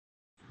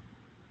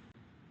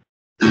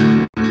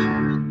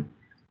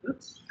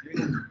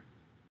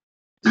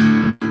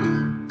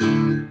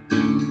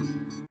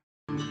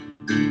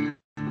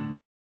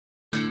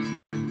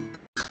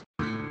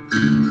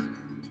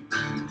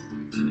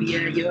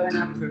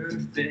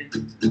perfect.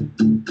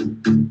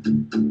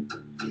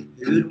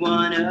 Who'd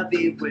wanna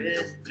be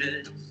with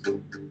us?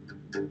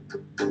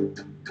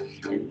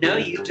 And no,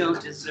 you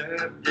don't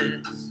deserve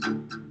this.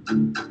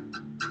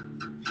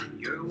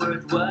 You're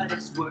worth what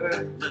is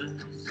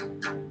worthless.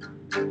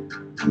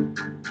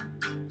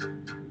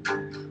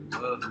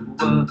 Whoa,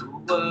 whoa,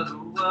 whoa,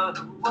 whoa,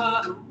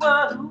 whoa,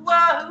 whoa,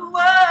 whoa,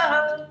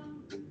 whoa.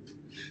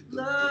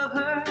 Love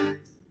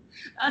hurts.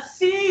 I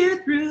see you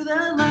through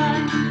the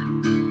light.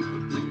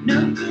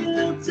 No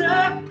filter,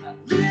 I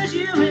lose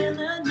you in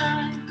the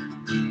night.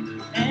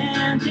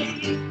 And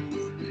days,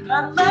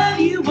 I love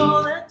you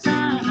all the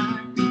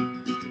time.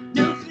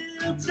 No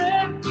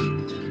filter,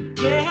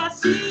 yeah, I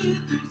see you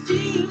through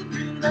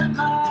the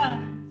light.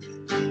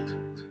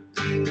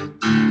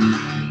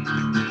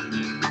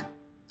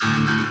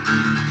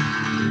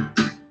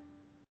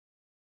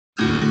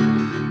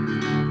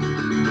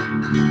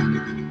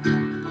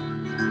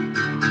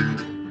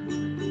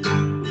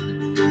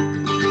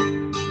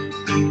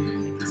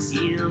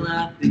 See you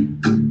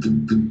laughing,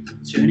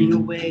 turning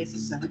away as the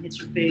sun hits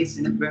your face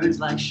and it burns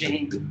like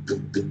shame.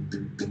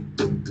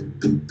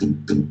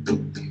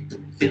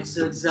 I feel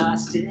so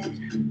exhausted,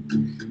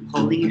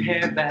 holding your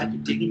hair back,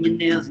 you're digging your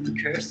nails and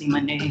you're cursing my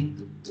name.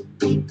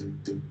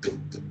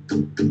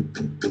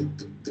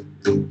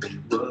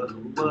 Whoa,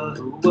 whoa,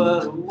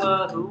 whoa,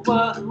 whoa,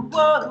 whoa,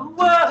 whoa,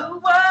 whoa,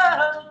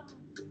 whoa.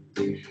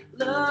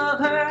 Love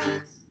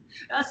hurts,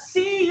 I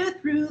see you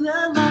through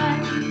the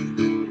light.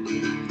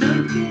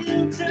 No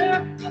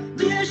filter, I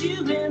lose you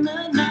in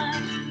the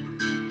night.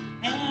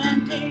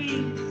 And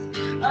days,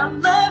 I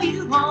love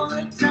you all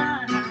the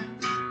time.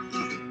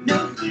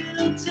 No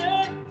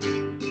filter,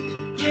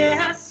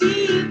 yeah, I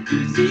see you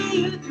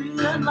through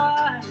the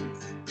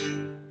lights.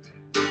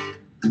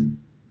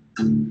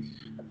 I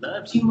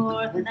loved you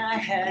more than I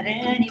had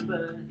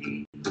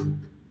anybody.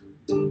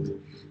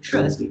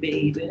 Trust me,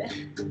 baby.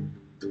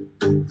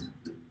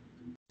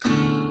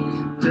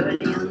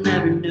 But you'll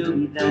never know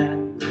me that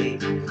way.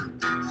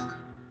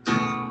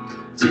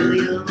 Till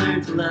you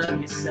learn to love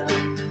yourself.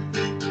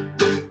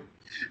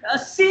 I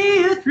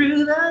see you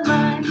through the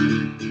light.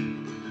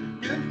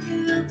 No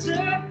filter,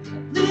 I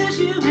lose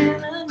you in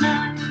the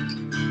night.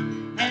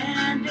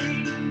 And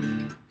days,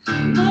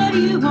 love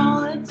you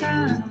all the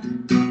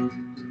time.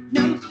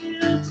 No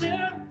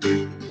filter,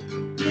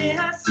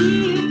 yeah, I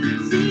see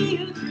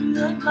you through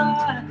the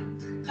light.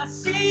 I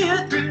see you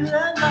through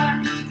the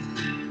light.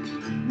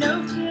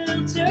 No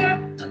filter,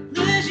 I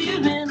lose you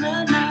in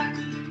the night.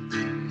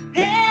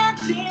 And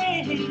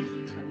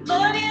days, I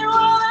love you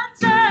all the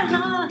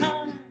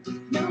time.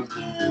 No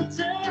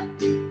filter,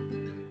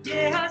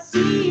 yeah, I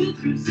see you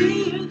through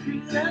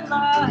the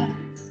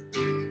lights.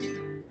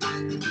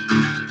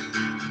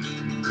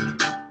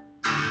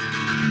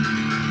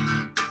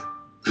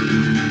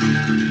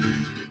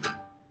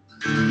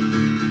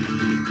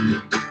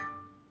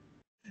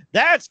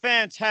 That's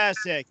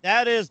fantastic.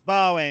 That is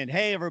Bao. And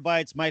hey,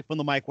 everybody, it's Mike from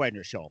the Mike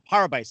Wagner Show.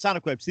 Powered by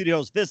Sonic Web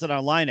Studios. Visit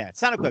online at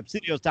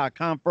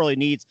sonicwebstudios.com for all your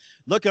needs.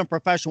 Look at a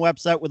professional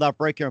website without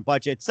breaking your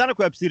budget. Sonic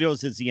Web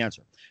Studios is the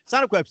answer.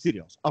 Sonic Web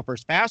Studios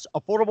offers fast,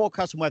 affordable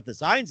custom web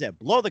designs that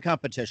blow the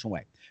competition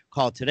away.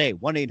 Call today,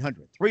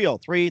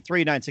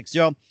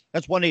 1-800-303-3960.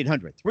 That's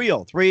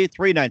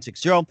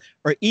 1-800-303-3960.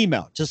 Or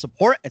email to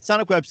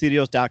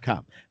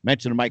support@sonicwebstudios.com.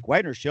 Mention the Mike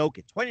Wagner Show.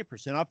 Get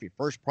 20% off your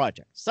first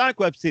project. Sonic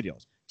Web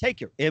Studios. Take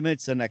your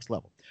image to the next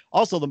level.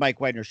 Also, the Mike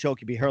Wagner Show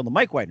can be heard on the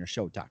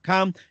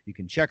MikeWagnerShow.com. You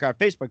can check our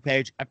Facebook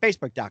page at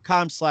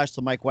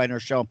Facebook.com/The Mike Wagner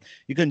Show.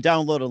 You can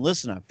download and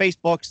listen on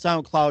Facebook,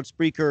 SoundCloud,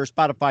 Spreaker,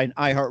 Spotify, and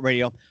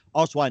iHeartRadio.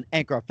 Also on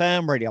Anchor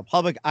FM, Radio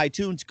Public,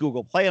 iTunes,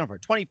 Google Play, and over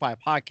 25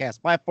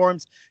 podcast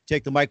platforms.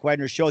 Take the Mike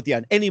Wagner Show with you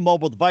on any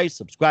mobile device.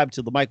 Subscribe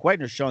to the Mike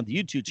Wagner Show on the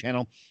YouTube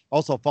channel.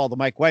 Also follow the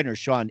Mike Wagner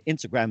Show on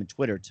Instagram and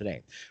Twitter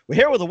today. We're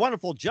here with a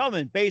wonderful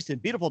gentleman based in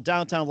beautiful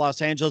downtown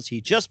Los Angeles.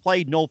 He just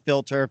played No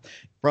Filter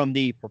from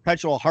the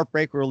Perpetual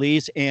Heartbreak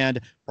release,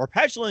 and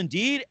Perpetual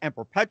indeed, and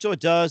Perpetual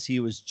does. He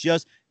was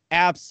just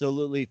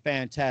absolutely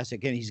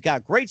fantastic, and he's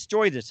got a great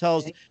story that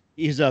tells.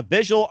 He's a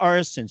visual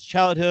artist since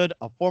childhood,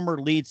 a former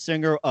lead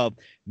singer of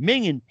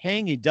Ming and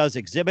Ping. He does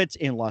exhibits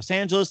in Los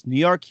Angeles, New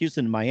York,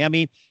 Houston, and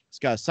Miami. He's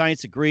got a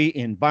science degree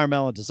in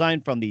environmental design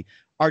from the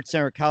Art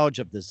Center College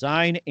of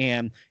Design,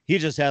 and he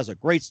just has a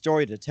great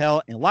story to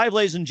tell. And live,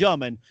 ladies and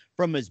gentlemen,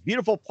 from his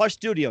beautiful plush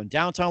studio in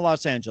downtown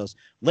Los Angeles,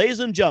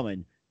 ladies and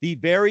gentlemen, the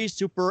very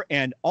super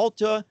and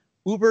ultra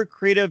uber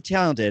creative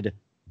talented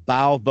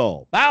Bao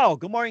Vo. Bao,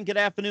 good morning, good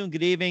afternoon,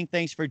 good evening.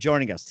 Thanks for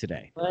joining us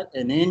today. What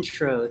an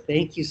intro.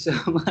 Thank you so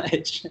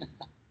much.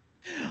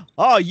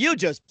 Oh, you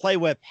just play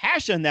with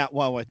passion that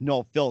one with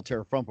No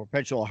Filter from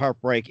Perpetual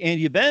Heartbreak. And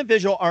you've been a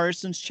visual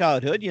artist since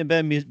childhood. You've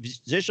been a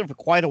musician for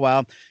quite a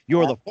while. You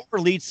were the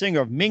former lead singer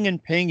of Ming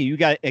and Ping. You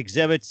got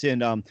exhibits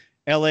in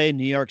L.A.,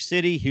 New York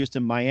City,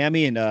 Houston,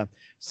 Miami, and a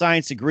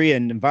science degree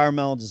in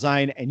environmental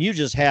design. And you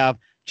just have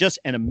just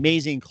an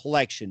amazing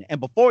collection. And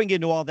before we get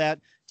into all that,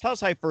 tell us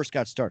how you first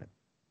got started.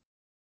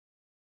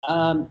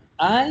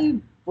 I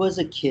was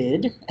a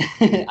kid.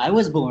 I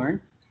was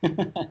born.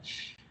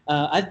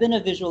 I've been a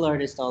visual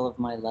artist all of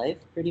my life,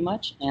 pretty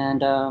much.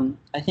 And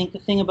I think the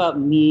thing about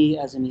me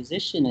as a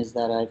musician is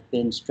that I've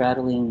been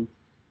straddling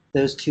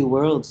those two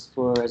worlds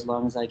for as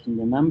long as I can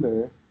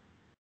remember.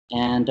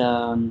 And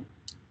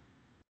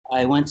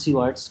I went to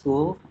art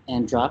school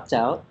and dropped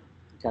out,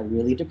 got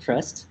really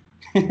depressed.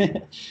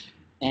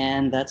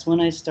 And that's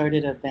when I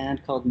started a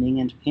band called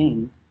Ming and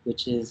Ping,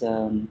 which is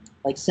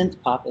like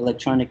synth pop,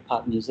 electronic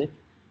pop music,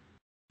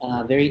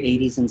 very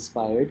 80s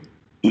inspired.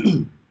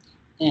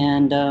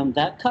 And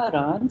that caught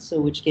on, so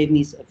which gave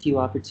me a few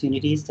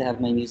opportunities to have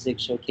my music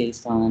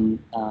showcased on,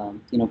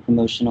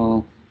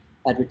 promotional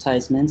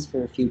advertisements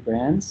for a few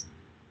brands,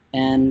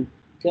 and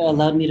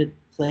allowed me to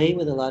play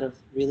with a lot of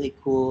really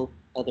cool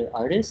other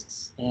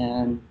artists,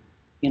 and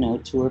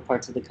tour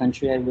parts of the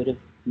country I would have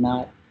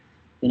not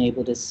been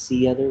able to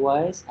see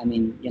otherwise. I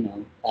mean,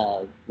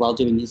 while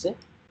doing music.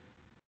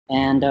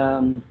 And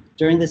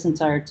during this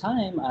entire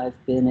time,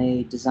 I've been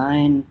a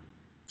design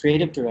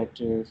creative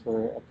director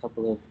for a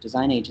couple of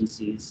design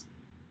agencies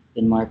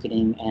in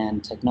marketing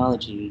and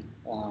technology.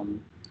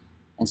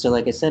 And so,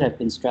 like I said, I've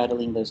been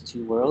straddling those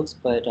two worlds.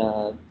 But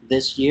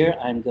this year,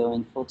 I'm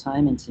going full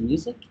time into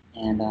music,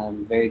 and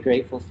I'm very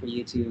grateful for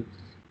you to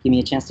give me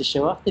a chance to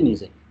show off the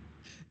music.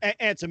 And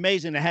it's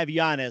amazing to have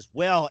you on as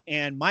well.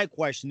 And my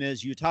question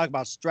is, you talk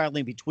about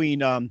straddling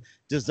between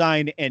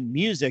design and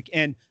music,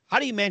 and how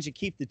do you manage to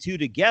keep the two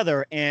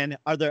together? And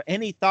are there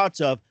any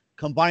thoughts of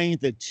combining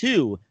the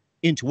two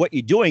into what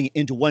you're doing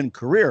into one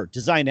career,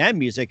 design and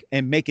music,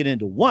 and make it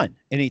into one?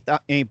 Any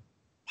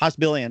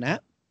possibility on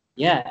that?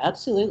 Yeah,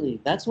 absolutely.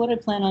 That's what I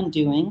plan on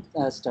doing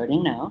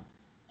starting now.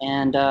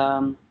 And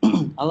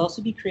I'll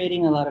also be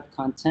creating a lot of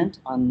content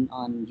on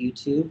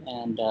YouTube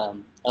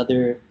and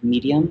other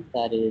medium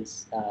that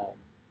is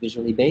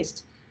visually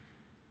based.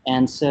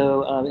 And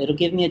so it'll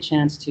give me a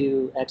chance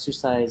to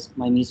exercise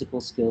my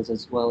musical skills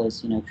as well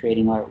as,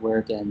 creating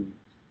artwork and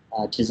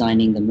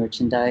designing the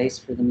merchandise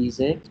for the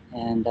music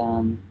and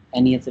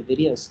any of the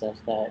video stuff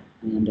that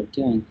we end up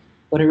doing.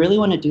 What I really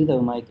want to do,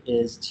 though, Mike,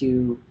 is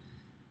to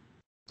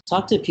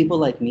talk to people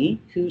like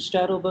me who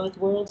straddle both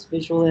worlds,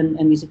 visual and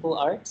musical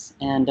arts,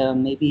 and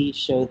maybe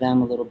show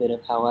them a little bit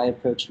of how I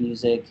approach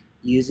music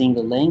using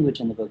the language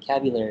and the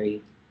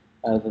vocabulary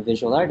of a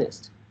visual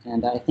artist.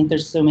 And I think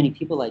there's so many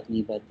people like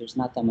me, but there's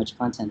not that much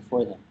content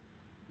for them.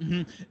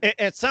 Mm-hmm.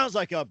 It sounds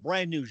like a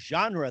brand new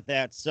genre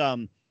that's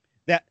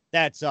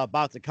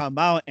about to come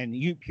out, and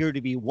you appear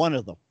to be one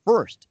of the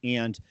first.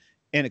 And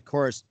of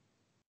course,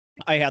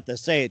 I have to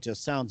say, it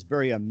just sounds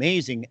very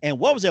amazing. And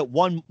what was that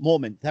one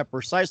moment that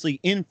precisely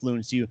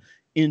influenced you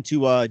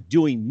into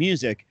doing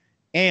music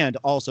and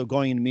also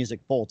going into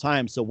music full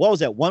time? So what was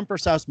that one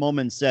precise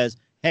moment that says,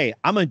 hey,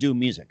 I'm going to do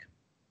music?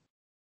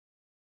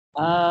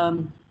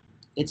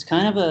 It's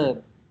kind of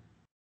a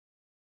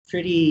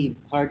pretty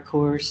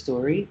hardcore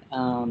story.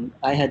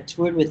 I had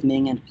toured with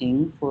Ming and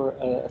Ping for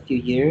a few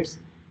years.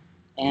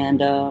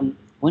 And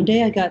one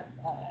day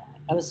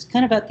I was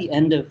kind of at the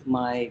end of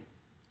my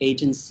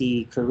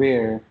agency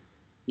career,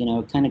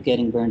 kind of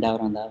getting burned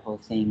out on that whole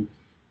thing.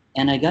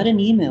 And I got an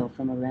email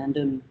from a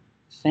random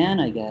fan,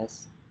 I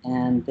guess,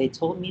 and they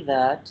told me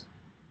that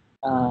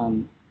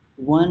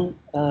one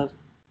of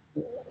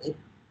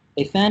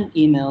a fan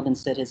emailed and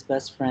said his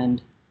best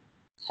friend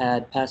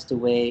had passed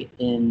away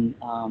in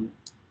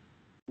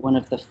one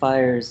of the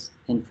fires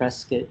in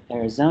Prescott,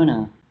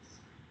 Arizona,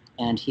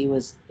 and he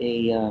was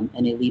an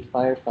elite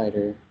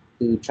firefighter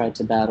who tried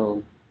to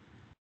battle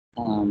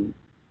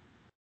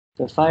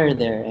the fire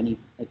there, and he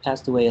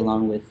passed away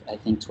along with, I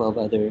think, 12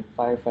 other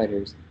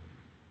firefighters.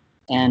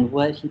 And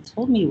what he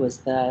told me was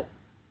that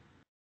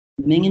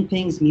Ming and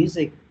Ping's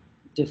music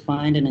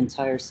defined an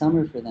entire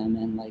summer for them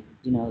and, a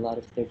lot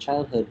of their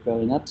childhood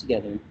growing up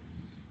together.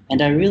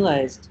 And I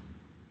realized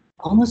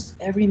almost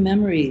every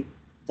memory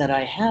that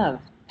I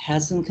have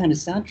has some kind of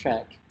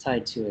soundtrack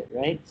tied to it,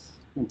 right?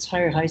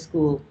 Entire high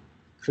school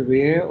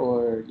career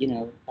or,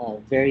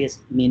 various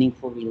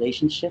meaningful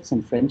relationships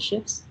and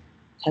friendships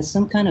has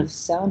some kind of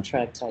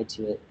soundtrack tied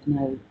to it.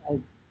 And I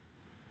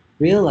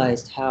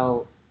realized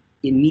how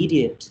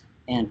immediate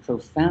and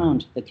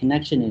profound the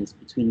connection is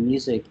between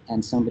music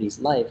and somebody's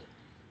life,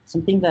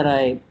 something that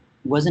I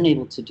wasn't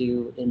able to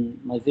do in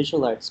my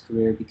visual arts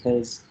career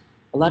because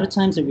a lot of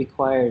times it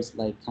requires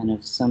kind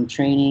of some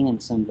training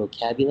and some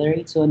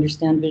vocabulary to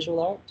understand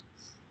visual art.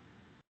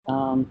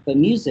 But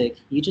music,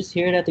 you just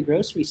hear it at the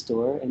grocery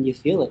store and you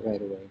feel it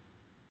right away.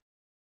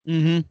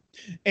 Mm-hmm.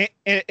 And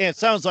it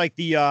sounds like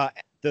the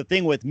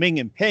thing with Ming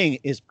and Ping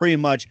is pretty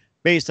much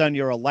based on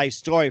your life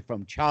story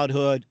from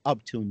childhood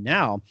up to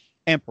now.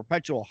 And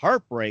Perpetual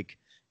Heartbreak,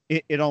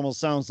 it almost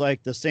sounds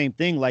like the same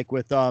thing, like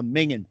with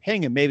Ming and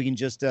Ping. And maybe you can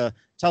just tell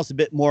us a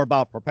bit more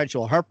about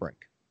Perpetual Heartbreak.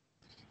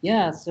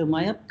 Yeah, so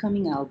my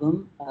upcoming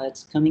album,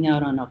 it's coming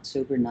out on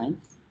October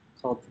 9th,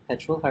 called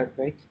Perpetual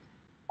Heartbreak.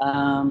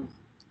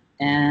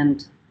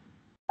 And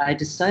I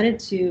decided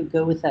to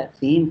go with that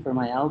theme for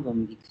my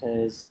album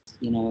because,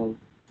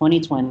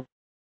 2020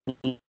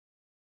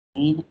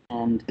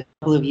 and a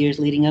couple of years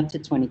leading up to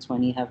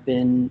 2020 have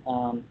been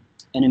an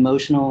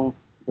emotional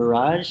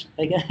barrage,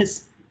 I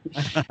guess.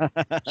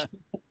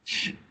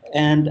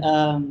 And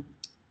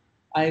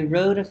I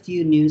wrote a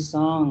few new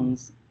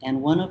songs,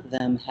 and one of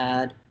them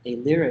had a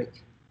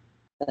lyric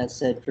that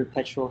said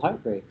 "perpetual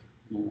heartbreak."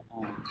 You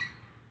know,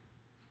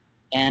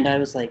 and I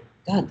was like,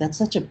 God, that's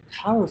such a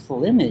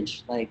powerful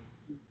image. Like,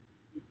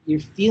 you're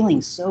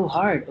feeling so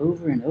hard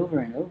over and over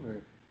and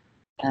over.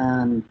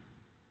 And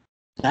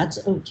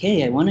that's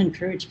okay. I want to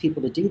encourage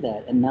people to do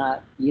that and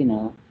not,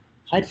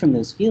 hide from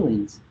those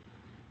feelings.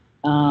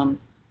 Um,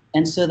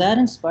 and so that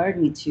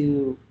inspired me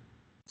to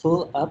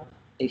pull up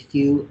a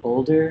few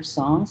older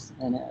songs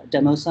and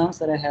demo songs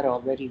that I had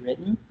already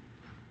written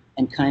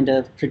and kind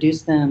of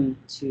produce them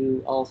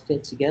to all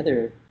fit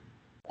together.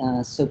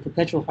 So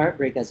Perpetual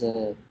Heartbreak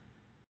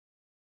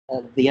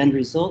the end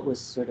result was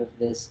sort of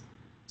this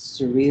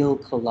surreal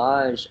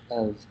collage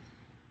of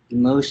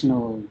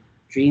emotional,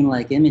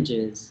 dreamlike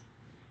images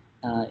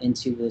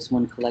into this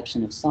one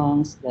collection of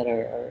songs that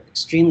are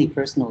extremely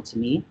personal to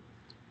me.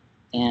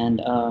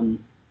 And,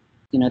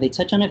 they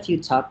touch on a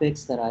few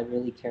topics that I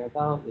really care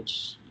about,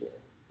 which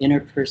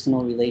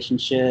interpersonal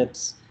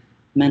relationships,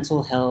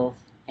 mental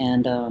health,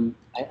 and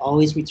I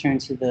always return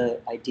to the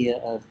idea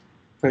of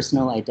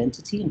personal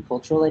identity and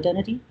cultural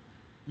identity.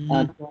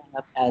 Growing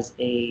up as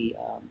a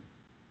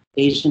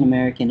Asian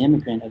American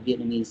immigrant, a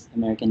Vietnamese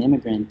American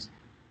immigrant,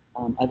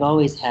 I've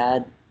always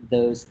had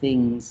those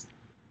things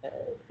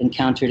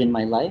encountered in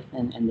my life,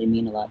 and they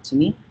mean a lot to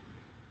me.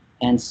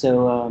 And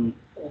so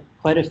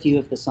quite a few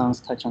of the songs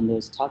touch on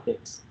those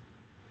topics.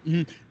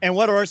 And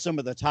what are some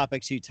of the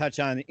topics you touch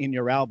on in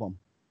your album?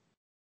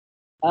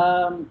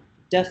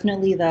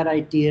 Definitely that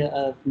idea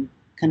of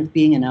kind of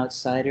being an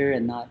outsider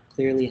and not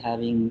clearly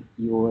having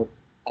your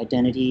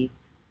identity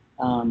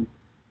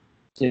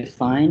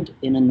defined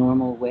in a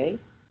normal way.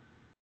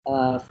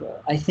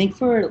 I think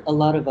for a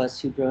lot of us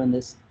who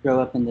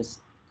grow up in this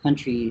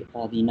country,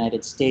 the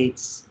United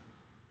States,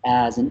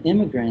 as an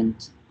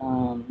immigrant,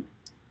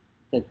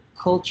 the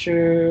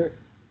culture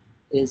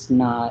was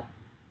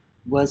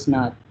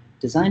not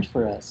designed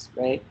for us,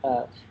 right?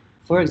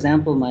 For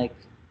example, Mike,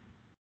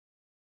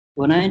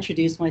 when I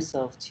introduce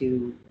myself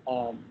to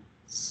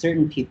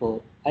certain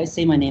people, I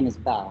say my name is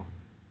Bao.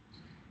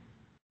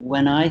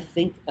 When I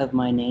think of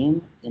my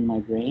name in my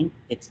brain,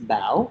 it's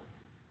Bao,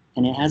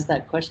 and it has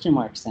that question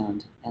mark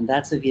sound, and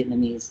that's a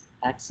Vietnamese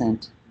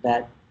accent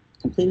that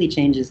completely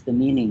changes the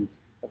meaning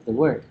of the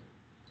word.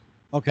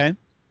 Okay.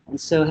 And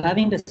so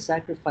having to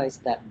sacrifice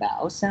that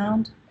Bao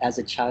sound as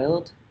a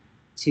child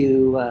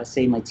to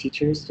say my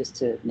teachers, just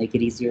to make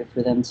it easier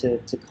for them to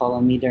call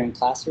on me during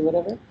class or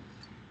whatever,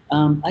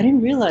 I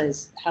didn't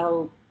realize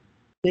how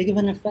big of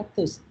an effect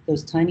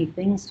those tiny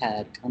things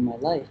had on my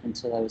life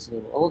until I was a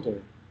little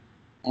older.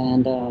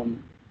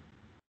 And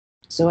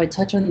so I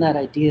touch on that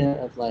idea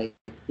of like,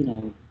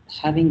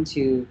 having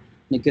to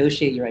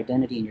negotiate your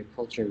identity and your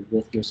culture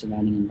with your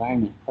surrounding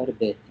environment quite a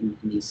bit in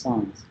these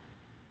songs.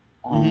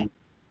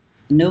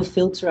 No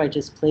Filter, I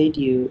just played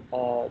you,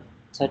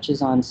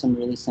 touches on some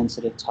really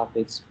sensitive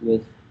topics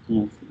with,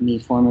 me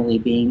formerly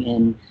being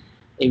in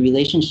a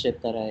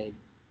relationship that I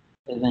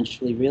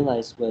eventually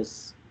realized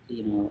was,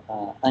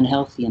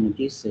 unhealthy and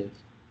abusive.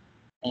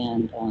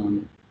 And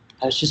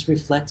I was just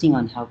reflecting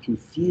on how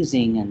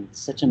confusing and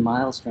such a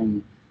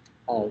maelstrom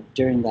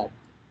during that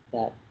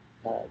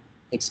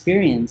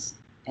experience,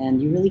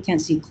 and you really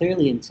can't see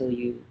clearly until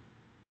you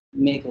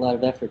make a lot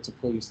of effort to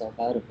pull yourself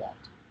out of that.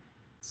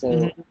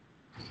 So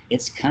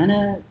it's kind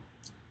of,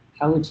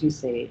 how would you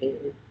say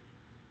it?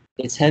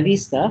 It's heavy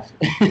stuff.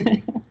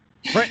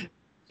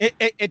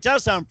 It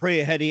does sound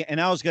pretty heady, and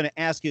I was going to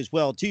ask you as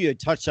well too. You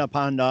touched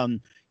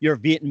upon your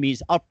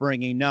Vietnamese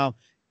upbringing. Now,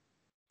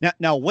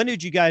 when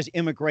did you guys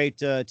immigrate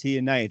to the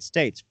United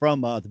States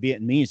from the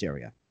Vietnamese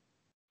area?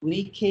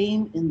 We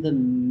came in the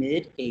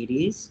mid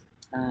 '80s.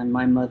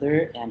 My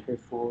mother and her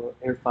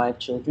 5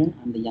 children.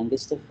 I'm the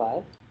youngest of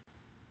 5,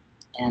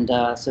 and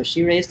so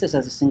she raised us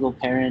as a single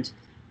parent.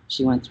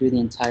 She went through the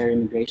entire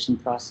immigration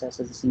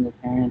process as a single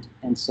parent,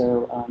 and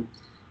so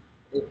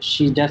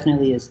she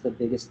definitely is the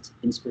biggest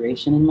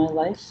inspiration in my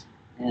life.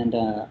 And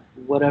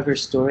whatever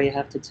story I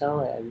have to tell,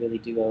 I really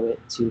do owe it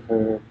to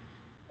her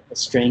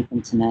strength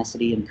and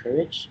tenacity and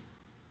courage.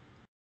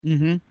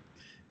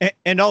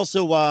 And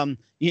also,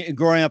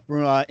 growing up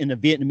in the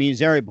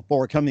Vietnamese area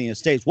before coming to the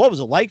States, what was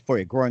it like for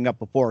you growing up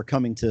before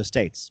coming to the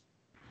States?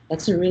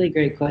 That's a really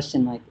great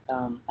question. Like,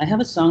 I have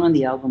a song on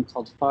the album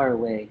called Far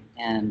Away,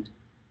 and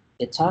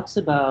it talks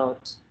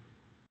about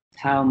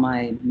how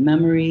my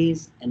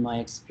memories and my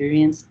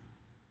experience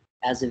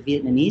as a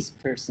Vietnamese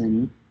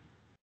person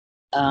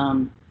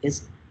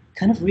is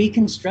kind of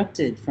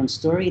reconstructed from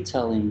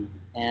storytelling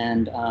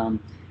and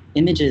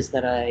images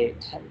that I,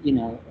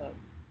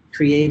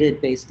 created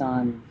based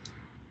on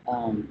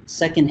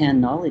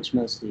secondhand knowledge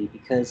mostly,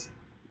 because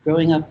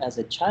growing up as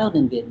a child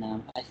in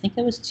Vietnam, I think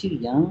I was too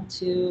young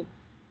to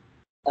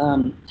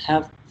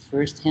have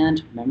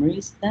firsthand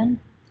memories then.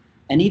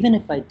 And even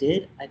if I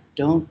did, I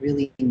don't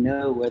really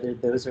know whether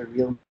those are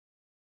real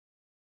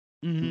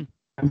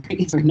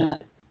memories or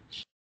not.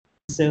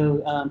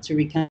 So to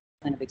recount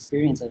kind of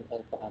experience of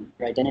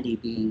your identity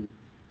being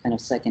kind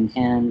of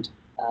secondhand,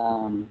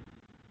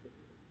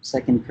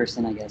 second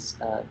person, I guess,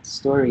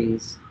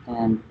 stories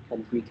and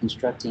kind of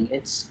reconstructing.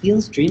 It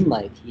feels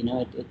dreamlike, you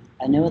know.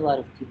 I know a lot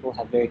of people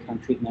have very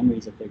concrete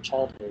memories of their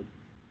childhood,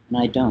 and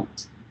I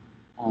don't.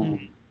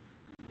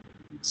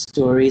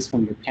 Stories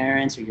from your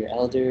parents or your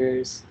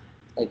elders,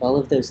 like all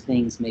of those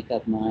things make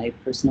up my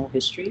personal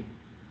history.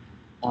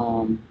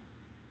 And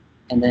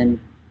then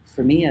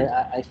for me,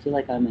 I feel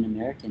like I'm an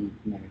American,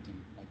 like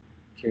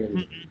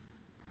purely.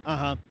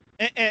 Uh-huh.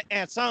 And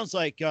it sounds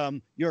like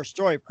your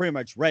story pretty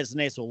much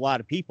resonates with a lot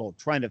of people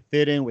trying to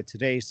fit in with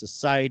today's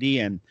society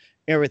and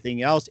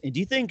everything else. And do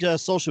you think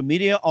social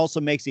media also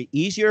makes it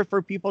easier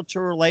for people to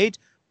relate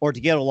or to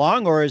get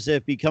along, or is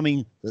it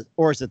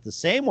or is it the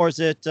same, or is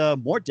it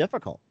more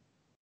difficult?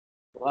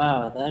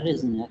 Wow, that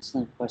is an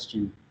excellent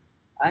question.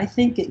 I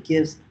think it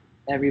gives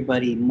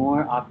everybody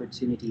more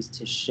opportunities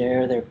to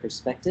share their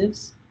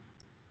perspectives.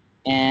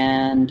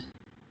 And,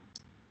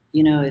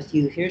 you know, if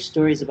you hear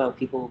stories about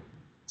people,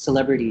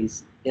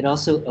 celebrities, it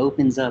also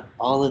opens up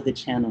all of the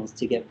channels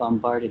to get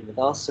bombarded with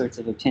all sorts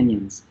of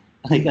opinions,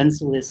 like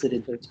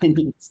unsolicited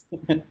opinions.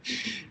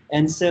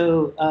 And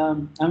so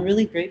I'm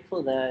really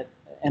grateful that,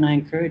 and I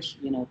encourage,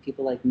 you know,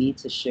 people like me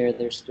to share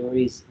their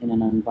stories in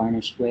an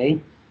unvarnished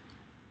way.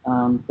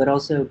 But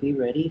also be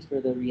ready for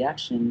the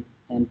reaction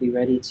and be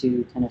ready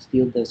to kind of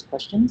field those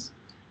questions.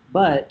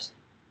 But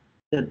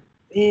the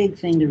big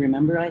thing to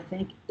remember, I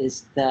think,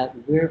 is that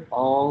we're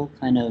all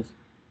kind of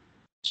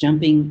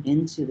jumping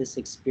into this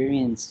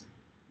experience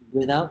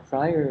without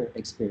prior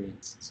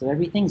experience. So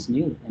everything's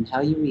new, and how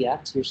you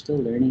react, you're still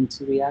learning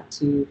to react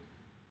to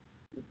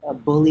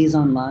bullies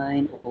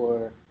online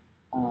or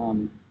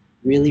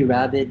really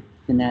rabid,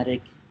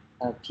 fanatic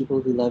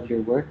people who love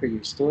your work or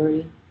your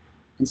story.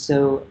 And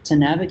so to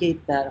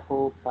navigate that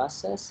whole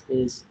process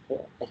is,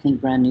 I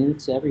think, brand new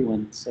to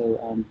everyone.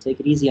 So take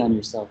it easy on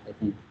yourself, I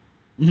think.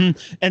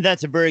 And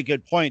that's a very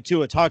good point, too.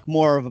 We'll talk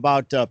more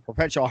about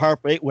perpetual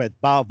heartbreak with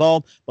Bao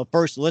Vo. But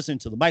first, listen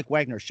to The Mike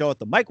Wagner Show at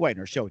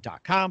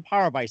themikewagnershow.com,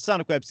 powered by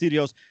Sonic Web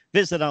Studios.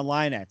 Visit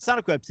online at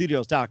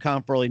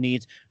sonicwebstudios.com for all your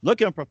needs.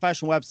 Looking at a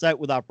professional website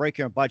without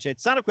breaking your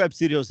budget, Sonic Web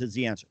Studios is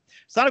the answer.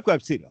 Sonic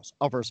Web Studios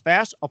offers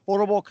fast,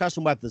 affordable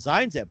custom web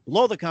designs that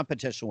blow the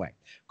competition away.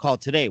 Call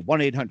today,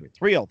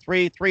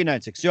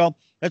 1-800-303-3960.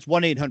 That's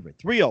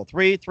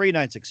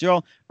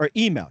 1-800-303-3960, or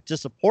email to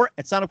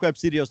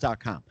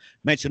support@sonicwebstudios.com.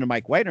 Mention the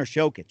Mike Wagner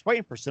Show, get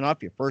 20%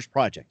 off your first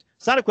project.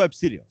 Sonic Web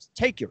Studios,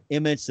 take your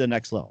image to the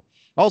next level.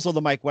 Also,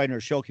 the Mike Wagner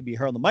Show can be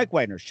heard on the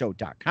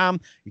MikeWagnerShow.com.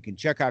 You can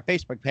check our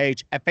Facebook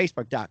page at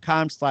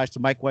facebook.com/the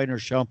Mike Wagner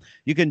Show.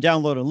 You can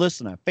download and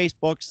listen on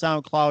Facebook,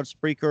 SoundCloud,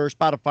 Spreaker,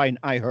 Spotify,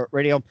 and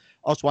iHeartRadio.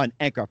 Also on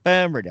Anchor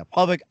FM, Radio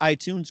Public,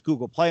 iTunes,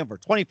 Google Play, and over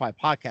 25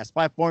 podcast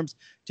platforms.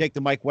 Take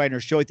the Mike Wagner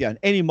Show with you on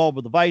any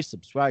mobile device.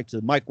 Subscribe to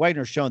the Mike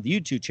Wagner Show on the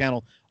YouTube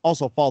channel.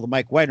 Also follow the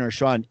Mike Wagner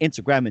Show on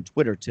Instagram and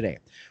Twitter today.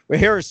 We're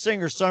here as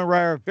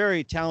singer-songwriter,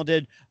 very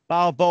talented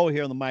Bao Vo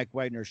here on the Mike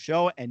Wagner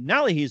Show. And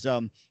now he's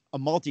a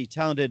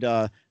multi-talented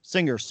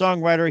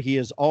singer-songwriter. He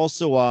is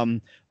also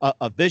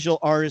a visual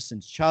artist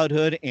since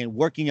childhood and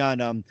working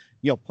on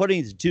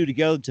putting the two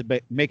together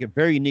to make a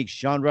very unique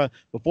genre.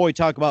 Before we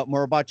talk about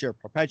more about your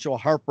perpetual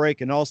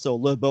heartbreak and also a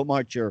little bit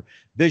about your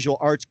visual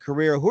arts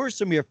career, who are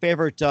some of your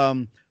favorite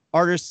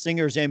artists,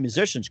 singers, and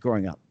musicians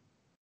growing up?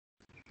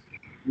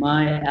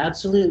 My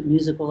absolute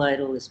musical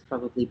idol is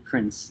probably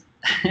Prince.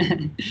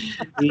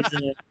 He's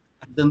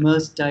the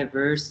most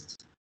diverse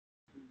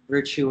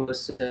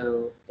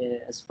virtuoso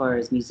as far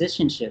as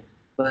musicianship.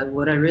 But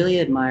what I really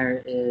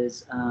admire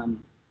is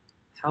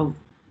how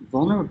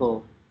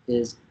vulnerable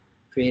his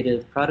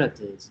creative product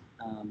is.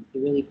 He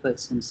really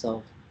puts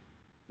himself,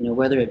 you know,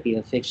 whether it be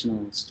a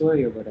fictional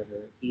story or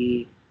whatever,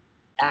 he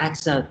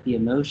acts out the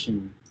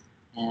emotion.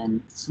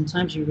 And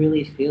sometimes you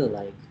really feel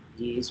like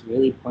he's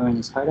really pouring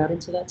his heart out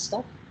into that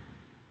stuff.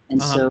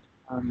 And so,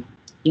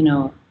 you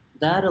know,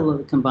 that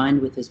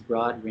combined with his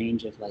broad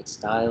range of like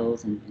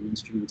styles and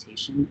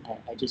instrumentation,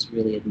 I just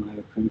really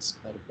admire Prince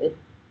quite a bit.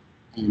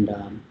 And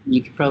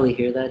you could probably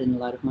hear that in a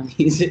lot of my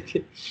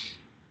music.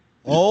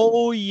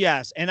 Oh,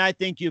 yes. And I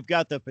think you've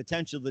got the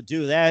potential to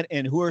do that.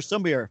 And who are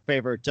some of your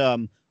favorite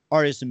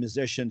artists and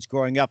musicians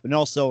growing up, and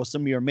also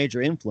some of your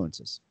major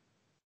influences?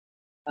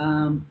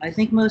 I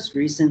think most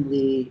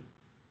recently,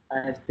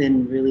 I've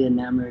been really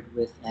enamored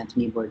with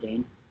Anthony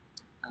Bourdain.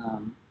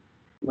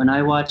 When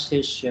I watch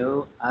his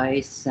show,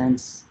 I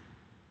sense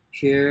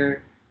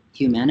pure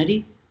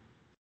humanity.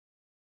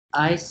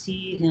 I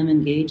see him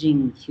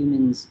engaging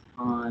humans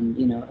on,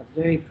 you know, a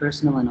very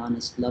personal and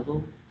honest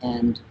level.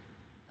 And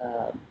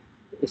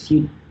if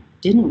you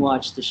didn't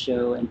watch the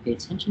show and pay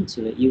attention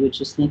to it, you would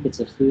just think it's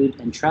a food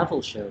and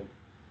travel show,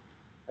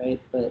 right?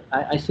 But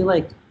I feel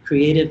like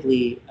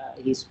creatively,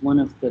 he's one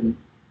of the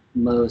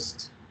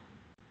most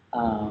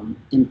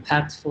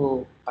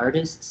impactful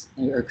artists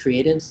or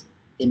creatives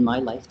in my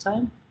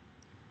lifetime.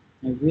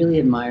 And I really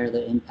admire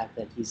the impact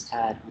that he's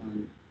had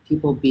on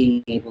people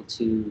being able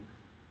to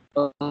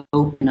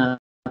open up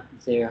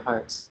their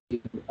hearts to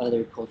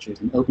other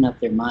cultures and open up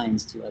their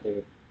minds to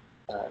other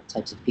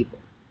types of people.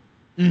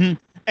 Hmm.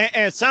 And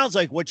it sounds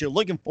like what you're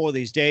looking for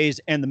these days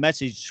and the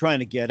message you're trying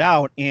to get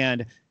out.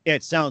 And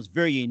it sounds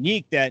very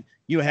unique that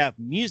you have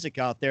music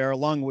out there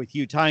along with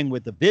you tying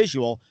with the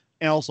visual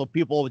and also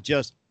people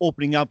just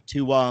opening up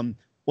to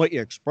what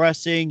you're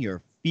expressing,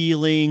 your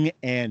feeling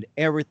and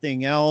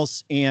everything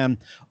else. And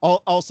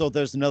also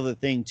there's another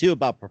thing too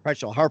about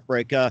Perpetual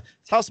Heartbreak. Tell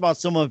us about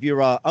some of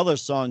your other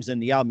songs in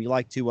the album you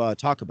like to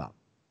talk about.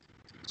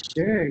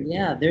 Sure,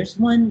 yeah. There's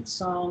one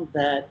song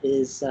that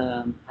is,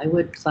 I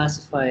would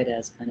classify it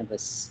as kind of a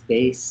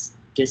space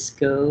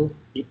disco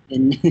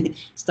in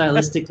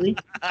stylistically.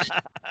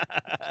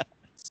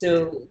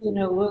 So,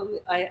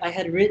 I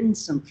had written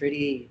some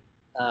pretty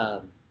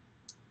um,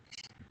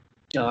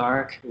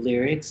 dark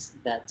lyrics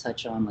that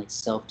touch on like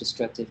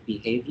self-destructive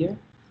behavior.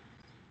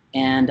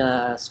 And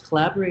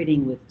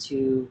collaborating with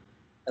two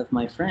of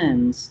my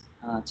friends,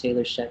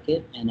 Taylor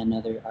Sheckett and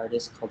another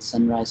artist called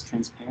Sunrise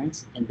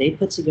Transparence, and they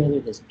put together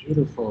this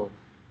beautiful,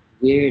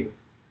 weird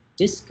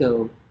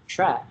disco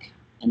track,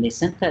 and they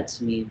sent that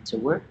to me to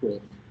work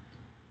with.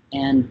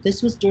 And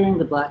this was during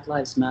the Black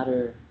Lives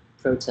Matter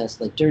protest,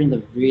 like during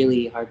the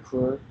really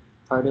hardcore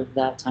part of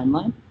that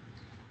timeline.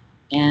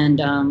 And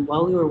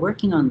while we were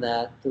working on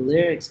that, the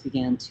lyrics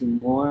began to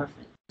morph,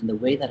 and the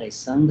way that I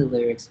sung the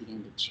lyrics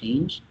began to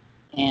change.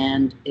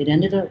 And it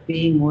ended up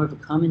being more of a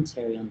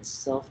commentary on the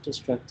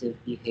self-destructive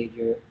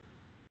behavior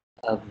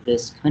of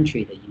this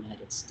country, the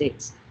United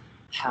States.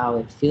 How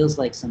it feels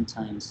like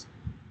sometimes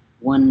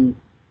one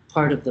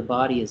part of the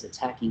body is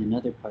attacking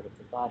another part of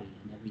the body,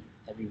 and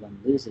everyone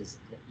loses.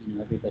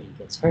 Everybody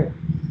gets hurt.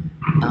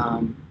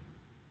 Um,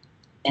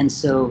 and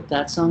so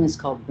that song is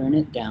called "Burn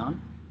It Down,"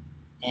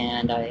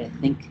 and I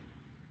think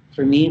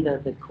for me,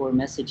 the core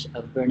message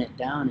of Burn It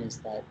Down is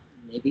that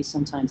maybe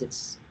sometimes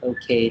it's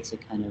okay to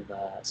kind of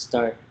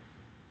start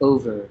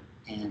over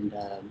and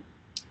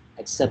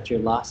accept your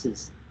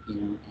losses,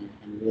 and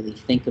really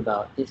think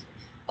about if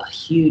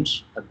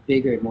a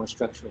bigger, more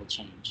structural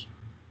change.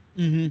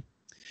 Hmm.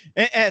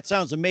 And it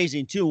sounds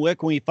amazing too. Where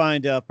can we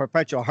find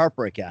Perpetual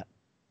Heartbreak at?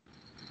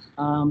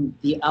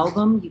 The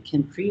album you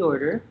can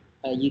pre-order.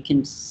 You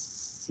can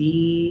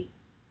see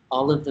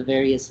all of the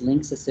various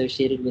links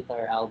associated with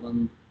our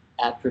album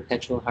at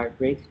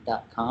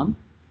perpetualheartbreak.com.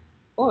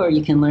 Or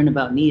you can learn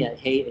about me at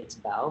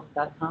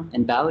heyitsbao.com.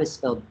 And Bao is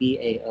spelled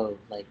B-A-O,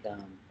 like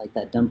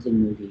that dumpling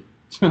movie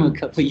from a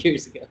couple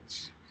years ago.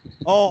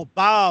 Oh,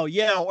 Bao.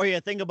 Yeah. Or you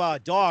think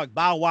about a dog.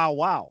 Bow, wow,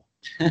 wow.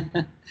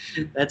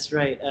 That's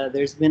right.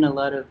 There's been a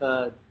lot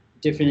of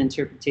different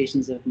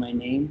interpretations of my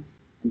name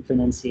and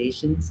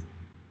pronunciations.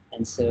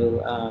 And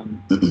so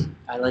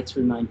I like to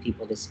remind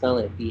people to spell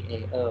it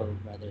B-A-O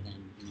rather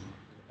than,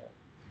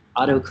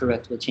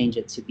 autocorrect will change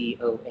it to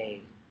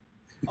B-O-A.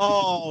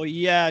 Oh,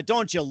 yeah.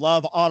 Don't you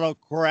love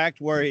autocorrect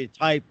where you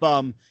type,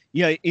 I'm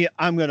going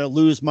to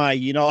lose my,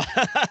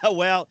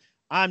 well,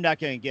 I'm not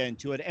going to get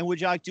into it. And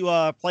would you like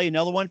to play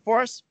another one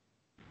for us?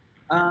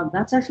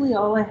 That's actually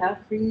all I have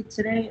for you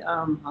today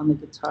on the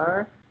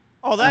guitar.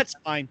 Oh, that's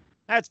fine.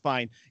 That's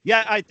fine.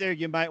 Yeah, I think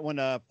you might want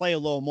to play a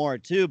little more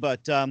too,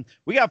 but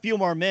we got a few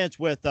more minutes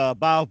with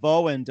Bao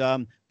Vo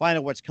and find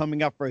out what's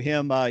coming up for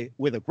him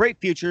with a great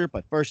future.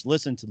 But first,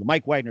 listen to the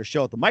Mike Wagner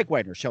Show at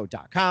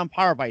themikewagnershow.com,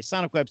 powered by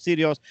Sonic Web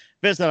Studios.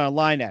 Visit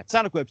online at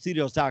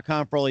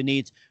sonicwebstudios.com for all your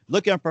needs.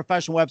 Look at a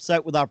professional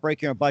website without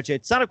breaking your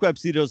budget. Sonic Web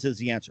Studios is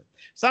the answer.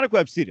 Sonic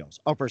Web Studios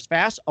offers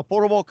fast,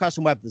 affordable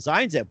custom web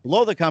designs that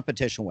blow the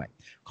competition away.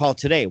 Call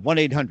today,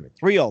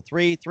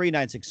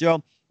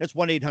 1-800-303-3960. That's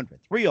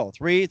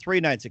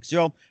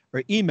 1-800-303-3960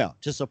 or email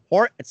to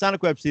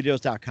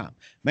support@sonicwebstudios.com.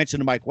 Mention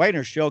the Mike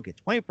Wagner Show. Get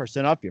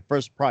 20% off your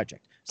first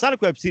project.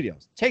 Sonic Web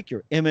Studios. Take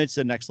your image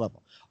to the next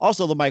level.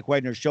 Also, the Mike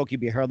Wagner Show can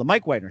be heard on the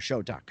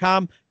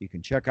MikeWagnerShow.com. You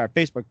can check our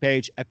Facebook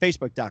page at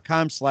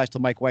Facebook.com/The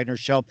Mike Wagner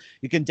Show.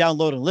 You can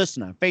download and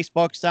listen on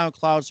Facebook,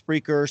 SoundCloud,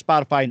 Spreaker,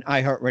 Spotify, and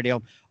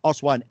iHeartRadio.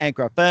 Also on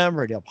Anchor FM,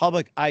 Radio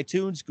Public,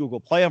 iTunes,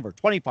 Google Play, over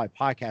 25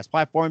 podcast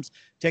platforms.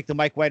 Take the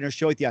Mike Wagner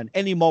Show with you on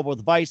any mobile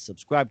device.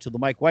 Subscribe to the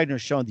Mike Wagner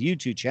Show on the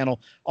YouTube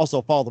channel.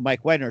 Also follow the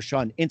Mike Wagner Show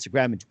on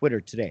Instagram and Twitter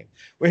today.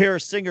 We're here,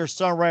 singer,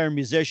 songwriter,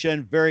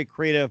 musician, very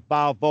creative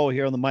Bao Vo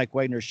here on the Mike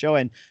Wagner Show.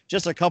 And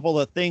just a couple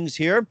of things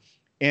here.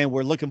 And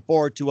we're looking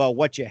forward to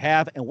what you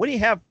have. And what do you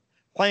have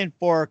planned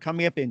for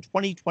coming up in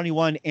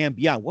 2021 and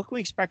beyond? What can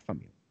we expect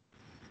from you?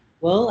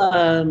 Well,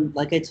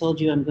 like I told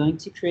you, I'm going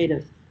to create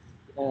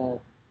a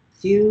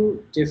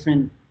few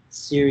different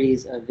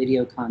series of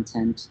video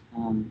content.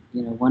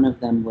 One of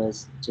them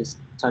was just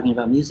talking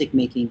about music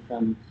making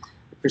from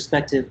the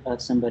perspective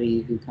of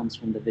somebody who comes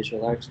from the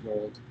visual arts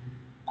world.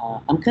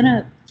 I'm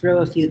gonna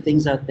throw a few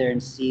things out there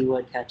and see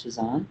what catches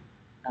on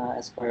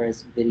as far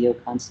as video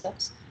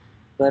concepts.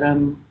 But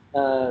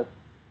the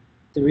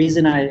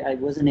reason I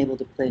wasn't able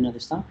to play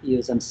another song for you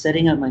is I'm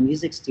setting up my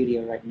music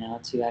studio right now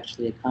to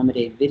actually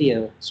accommodate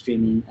video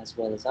streaming as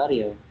well as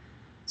audio,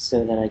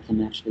 so that I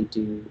can actually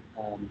do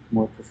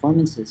more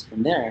performances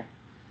from there.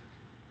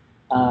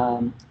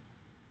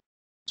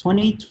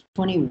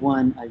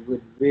 2021, I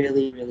would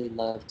really, really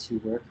love to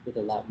work with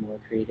a lot more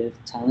creative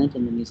talent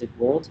in the music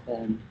world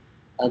and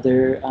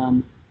other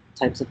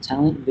types of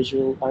talent,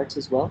 visual arts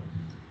as well.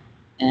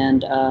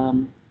 And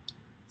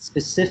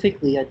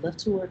specifically, I'd love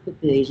to work with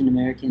the Asian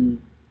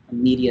American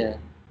media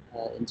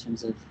in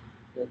terms of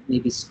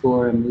maybe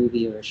score a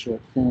movie or a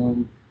short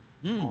film,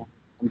 Mm.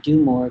 and do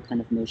more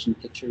kind of motion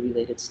picture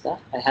related stuff.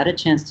 I had a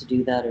chance to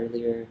do that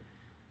earlier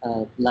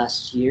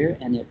last year,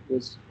 and it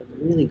was a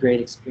really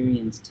great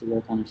experience to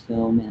work on a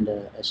film and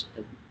a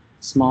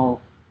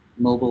small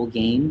mobile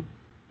game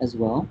as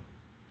well.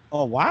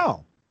 Oh,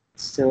 wow.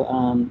 So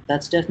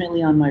that's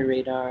definitely on my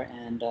radar.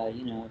 And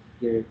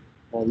if your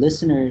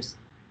listeners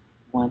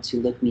want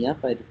to look me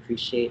up, I'd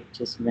appreciate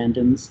just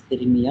randoms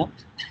hitting me up.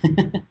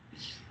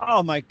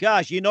 Oh my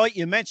gosh! You know what?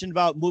 You mentioned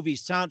about movie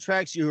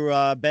soundtracks.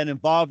 You've been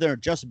involved there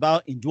just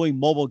about in doing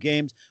mobile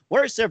games.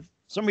 What are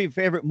some of your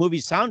favorite movie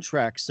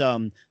soundtracks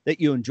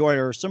that you enjoyed,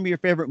 or some of your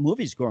favorite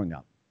movies growing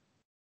up?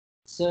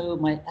 So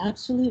my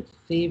absolute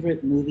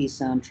favorite movie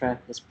soundtrack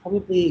is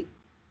probably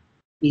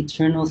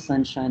Eternal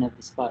Sunshine of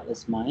the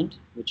Spotless Mind,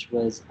 which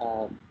was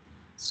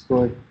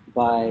scored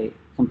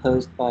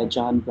composed by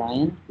John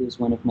Bryan, who's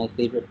one of my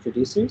favorite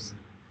producers.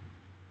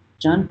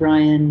 John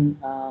Bryan,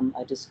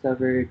 I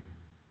discovered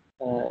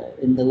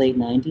in the late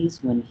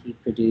 90s when he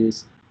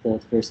produced the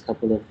first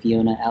couple of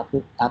Fiona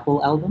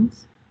Apple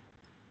albums.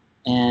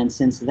 And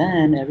since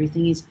then,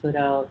 everything he's put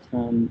out,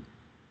 from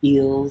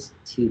Eels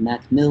to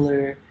Mac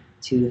Miller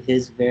to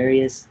his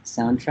various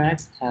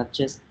soundtracks, have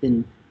just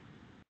been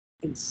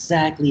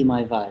exactly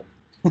my vibe.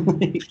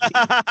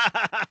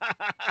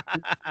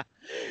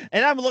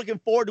 And I'm looking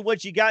forward to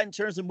what you got in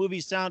terms of movie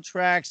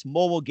soundtracks,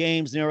 mobile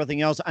games, and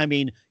everything else. I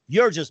mean,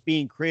 you're just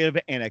being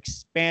creative and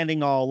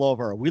expanding all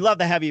over. We love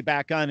to have you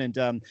back on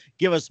and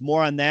give us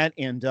more on that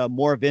and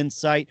more of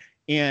insight.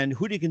 And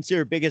who do you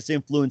consider biggest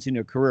influence in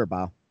your career,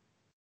 Bao?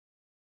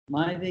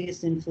 My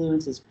biggest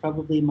influence is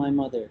probably my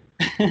mother.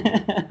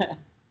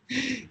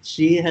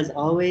 She has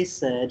always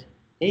said,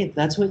 "Hey, if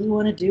that's what you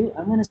want to do,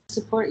 I'm going to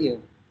support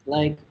you."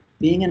 Like,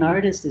 being an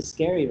artist is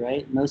scary,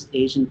 right? Most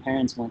Asian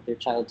parents want their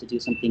child to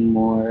do something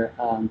more,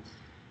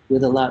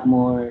 with a lot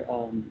more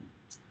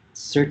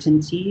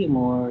certainty,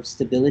 more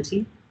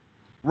stability.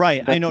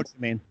 Right. I But know what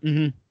you mean.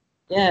 Hmm.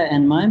 yeah,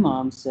 and my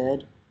mom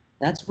said,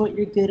 "That's what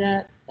you're good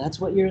at.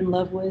 That's what you're in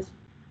love with.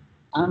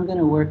 I'm going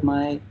to work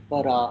my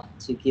butt off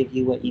to give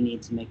you what you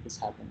need to make this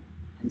happen."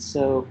 And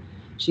so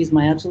she's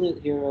my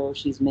absolute hero.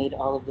 She's made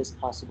all of this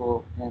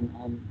possible, and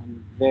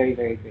I'm very,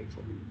 very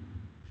grateful.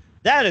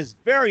 That is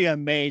very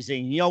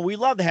amazing. You know, we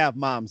love to have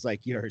moms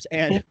like yours.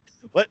 And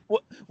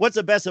what's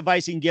the best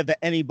advice you can give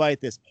to anybody at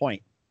this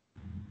point?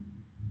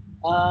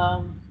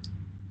 um,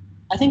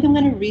 I think I'm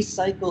going to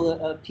recycle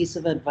a piece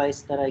of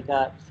advice that I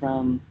got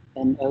from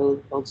an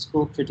old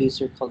school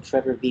producer called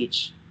Trevor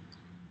Beach.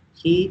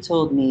 He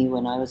told me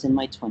when I was in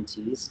my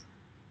 20s,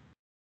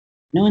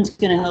 "No one's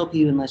going to help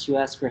you unless you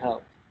ask for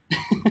help."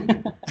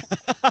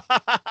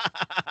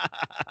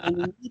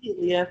 And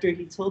immediately after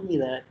he told me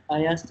that,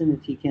 I asked him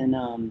if he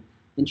can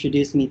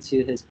introduce me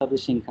to his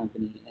publishing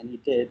company, and he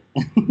did.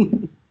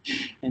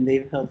 And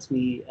they've helped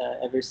me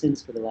ever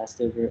since for the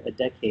last over a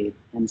decade.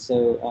 And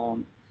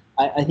so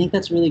I think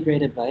that's really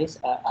great advice.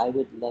 I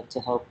would love to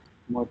help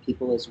more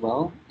people as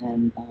well.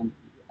 And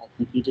I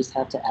think you just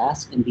have to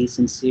ask and be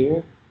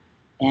sincere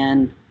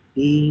and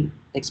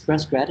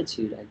express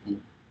gratitude, I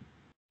think.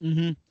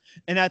 Hmm.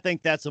 And I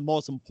think that's the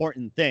most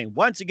important thing.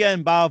 Once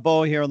again, Bao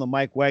Vo here on the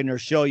Mike Wagner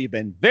Show. You've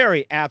been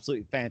very,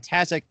 absolutely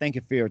fantastic. Thank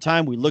you for your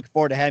time. We look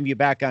forward to having you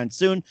back on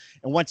soon.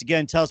 And once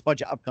again, tell us about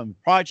your upcoming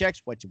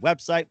projects, what's your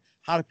website,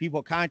 how do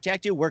people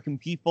contact you, where can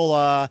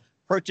people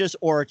purchase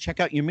or check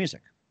out your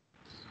music?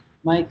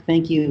 Mike,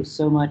 thank you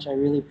so much. I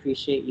really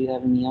appreciate you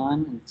having me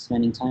on and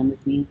spending time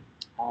with me.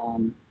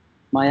 Um,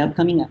 my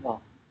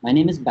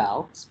name is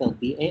Bao, spelled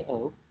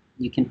B-A-O.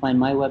 You can find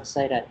my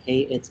website at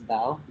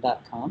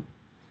heyitsbao.com.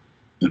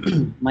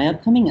 My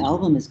upcoming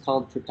album is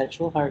called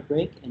Perpetual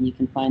Heartbreak, and you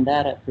can find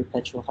that at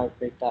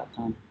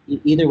perpetualheartbreak.com.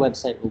 Either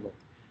website will work.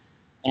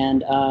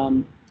 And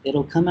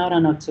it'll come out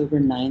on October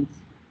 9th.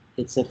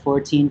 It's a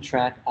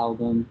 14-track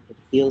album. It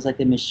feels like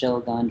a Michel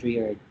Gondry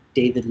or a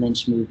David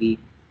Lynch movie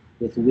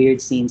with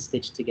weird scenes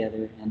stitched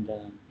together. And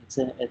it's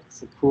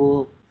a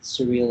cool,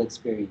 surreal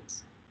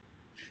experience.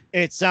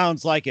 It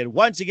sounds like it.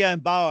 Once again,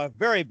 Bao, a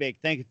very big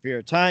thank you for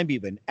your time.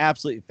 You've been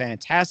absolutely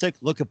fantastic.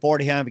 Looking forward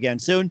to having you again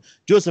soon.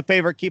 Do us a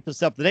favor, keep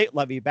us up to date.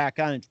 Love you back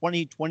on in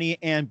 2020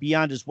 and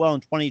beyond as well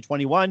in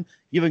 2021.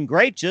 You've been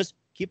great. Just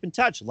keep in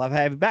touch. Love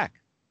having you back.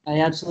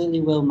 I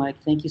absolutely will, Mike.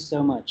 Thank you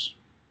so much.